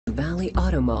Valley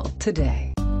Auto Mall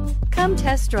today. Come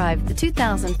test drive the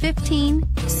 2015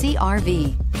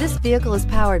 CR-V. This vehicle is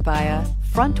powered by a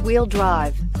front-wheel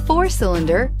drive,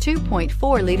 4-cylinder,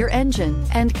 2.4-liter engine,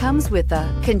 and comes with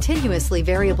a continuously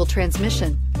variable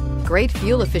transmission. Great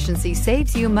fuel efficiency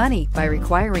saves you money by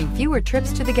requiring fewer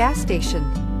trips to the gas station.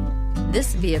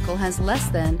 This vehicle has less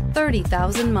than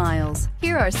 30,000 miles.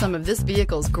 Here are some of this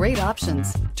vehicle's great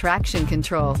options: traction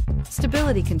control,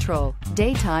 stability control,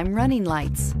 daytime running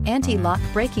lights, anti-lock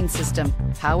braking system,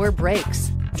 power brakes,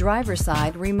 driver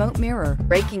side remote mirror,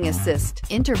 braking assist,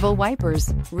 interval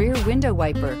wipers, rear window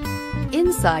wiper.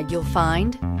 Inside you'll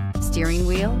find steering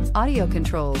wheel audio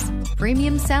controls,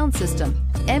 premium sound system,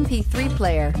 MP3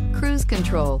 player, cruise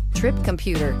control, trip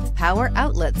computer, power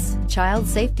outlets, child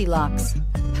safety locks,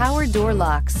 power door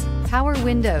locks, power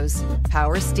windows,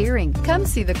 power steering. Come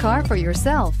see the car for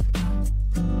yourself.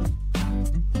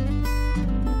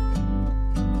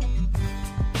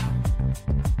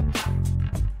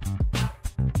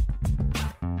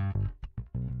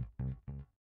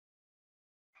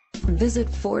 Visit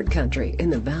Ford Country in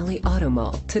the Valley Auto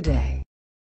Mall today.